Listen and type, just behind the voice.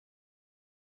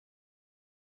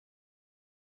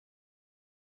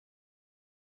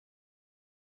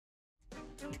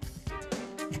My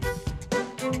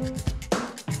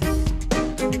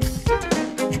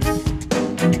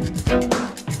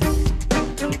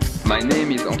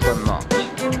name is Antoine Marc.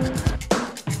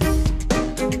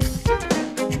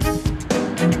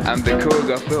 I'm the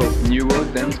choreographer of New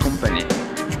World Dance Company.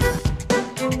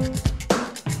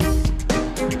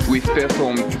 We've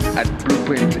performed at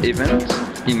Blueprint event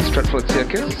in Stratford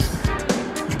Circus,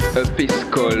 a piece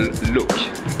called Look.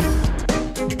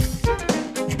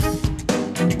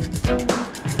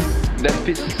 That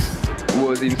piece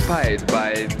was inspired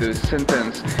by the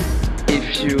sentence,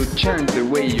 if you change the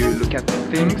way you look at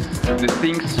things, the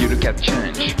things you look at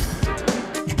change.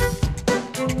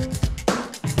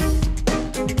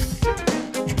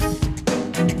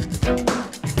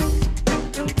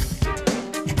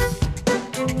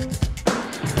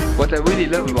 What I really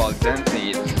love about dancing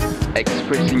is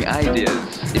expressing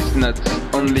ideas. It's not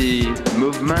only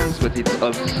movements, but it's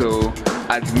also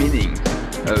has meaning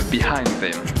behind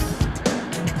them.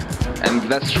 And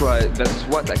that's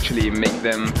what actually makes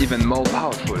them even more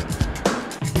powerful.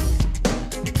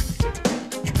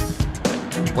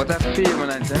 What I feel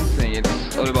when I'm dancing,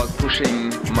 it's all about pushing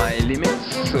my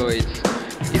limits. So it's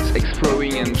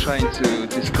exploring and trying to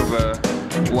discover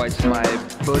what my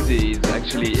body is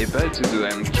actually able to do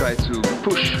and try to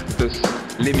push those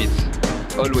limits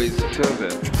always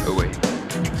further away.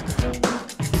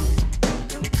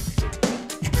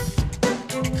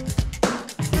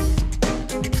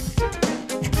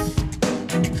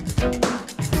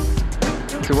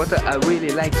 So what I really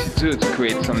like to do to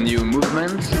create some new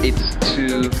movements, it's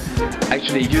to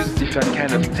actually use different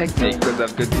kind of technique because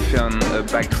I've got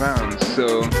different backgrounds.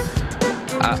 So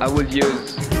I will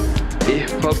use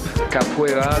hip-hop,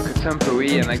 capoeira,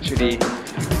 contemporary, and actually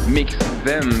mix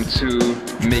them to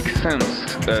make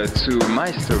sense to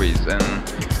my stories and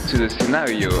to the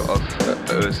scenario of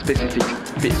a specific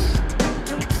piece.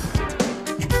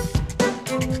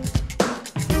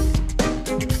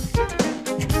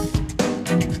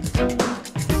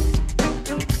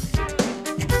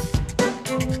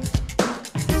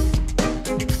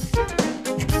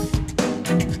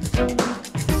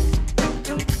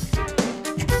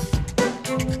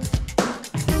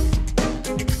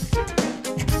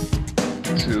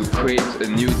 To create a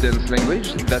new dance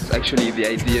language, that's actually the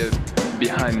idea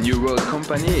behind New World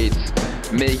Company.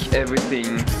 It's make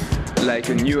everything like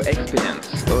a new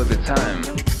experience all the time.